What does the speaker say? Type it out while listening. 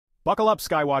Buckle up,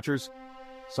 Skywatchers!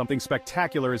 Something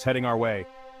spectacular is heading our way.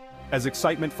 As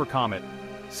excitement for Comet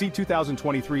C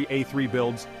 2023-A3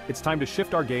 builds, it's time to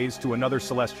shift our gaze to another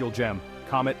celestial gem,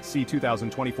 Comet C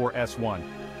 2024-S1.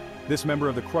 This member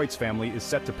of the Kreutz family is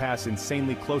set to pass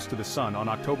insanely close to the Sun on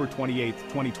October 28,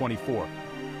 2024.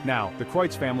 Now, the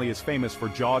Kreutz family is famous for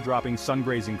jaw-dropping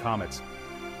sungrazing comets.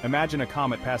 Imagine a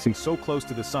comet passing so close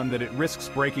to the Sun that it risks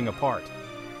breaking apart.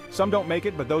 Some don't make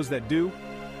it, but those that do,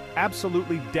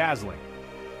 absolutely dazzling.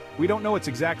 We don't know its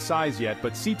exact size yet,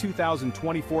 but C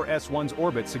 2024-S1's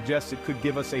orbit suggests it could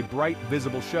give us a bright,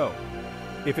 visible show.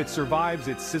 If it survives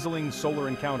its sizzling solar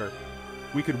encounter,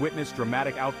 we could witness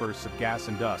dramatic outbursts of gas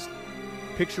and dust.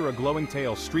 Picture a glowing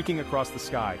tail streaking across the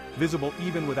sky, visible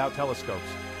even without telescopes.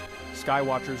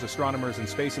 Skywatchers, astronomers, and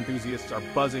space enthusiasts are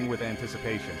buzzing with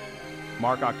anticipation.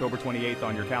 Mark October 28th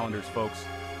on your calendars, folks.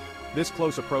 This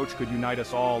close approach could unite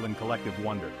us all in collective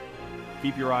wonder.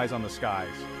 Keep your eyes on the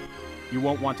skies. You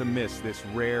won't want to miss this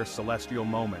rare celestial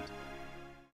moment.